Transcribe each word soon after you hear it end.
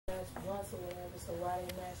so why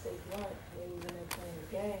they not stay blunt? They was in there playing the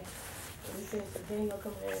game. And he said, then you gonna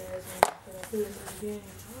come in there and ask me, can I put it in the game?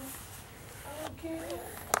 I don't care.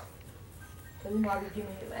 Because he might be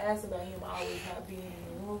giving his ass about him always not being in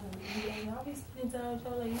the room. He like, I'll be spending time with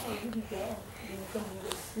y'all. Like, no, you be gone. Then you come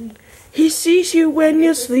here to sleep. He sees you when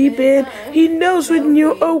you're sleeping. He knows when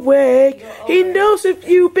you're awake. He knows if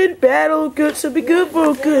you've been battled good, so be good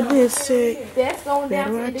for goodness sake. That's going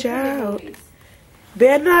down Better to watch independent out. movies.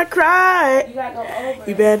 Better not cry. You gotta go over.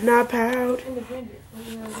 You better not pout. Independent.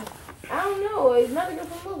 I don't know. It's nothing good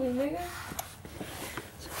for movies, nigga.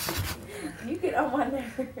 You get on my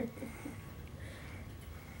nerves.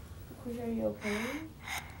 Are you okay?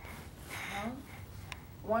 Huh?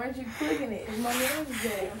 Why aren't you clicking it? It's my nerves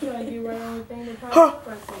day. I'm trying to get right on the thing that pops Huh. up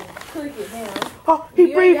right there. Click it down. Oh, he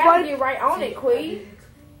You breathed ain't gotta right. get right on it, Queen.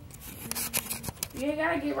 You ain't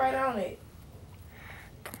gotta get right on it.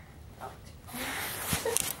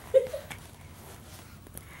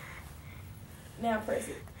 Now press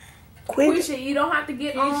it. Quick. Push it. You don't have to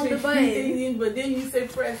get on the button. But then you say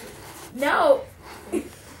press it. No.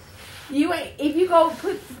 You ain't. If you go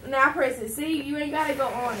put now press it. See, you ain't gotta go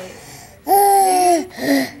on it.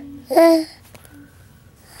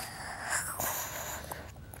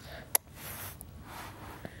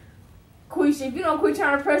 Quisha, if you don't quit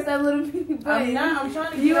trying to press that little bitty button, I'm not. I'm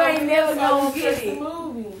trying to get you off ain't of never it, so I gonna won't get press it. the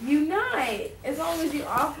movie. You not. As long as you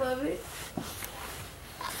off of it.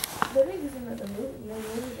 But niggas in the movie, no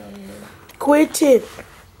movies on here. Quentin.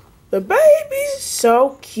 The baby's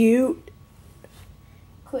so cute.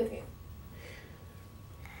 Click it.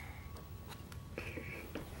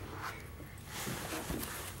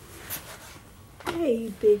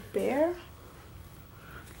 Hey, Big Bear.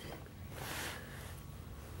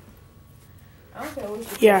 I don't care what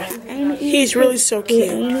you Yeah, he's really so cute.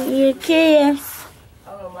 You kiss.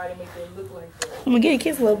 I don't know why they make them look like that. I'm gonna get a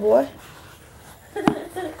kiss, little boy.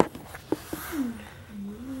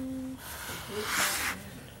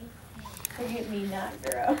 Forget me not,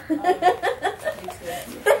 girl.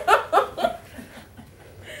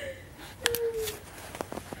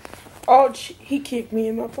 Oh, he kicked me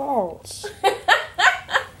in my balls.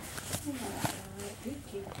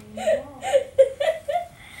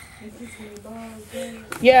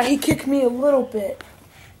 Yeah, he kicked me a little bit.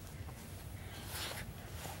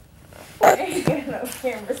 Ain't got no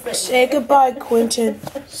camera set. Say goodbye, Quentin.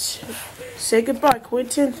 Say goodbye,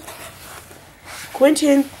 Quentin.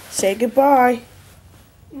 Quentin, say goodbye.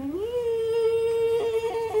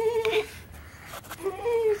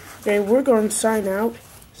 Okay, we're going to sign out.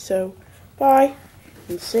 So, bye.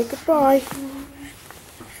 And say goodbye.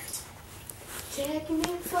 Taking me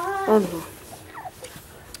far. Oh no.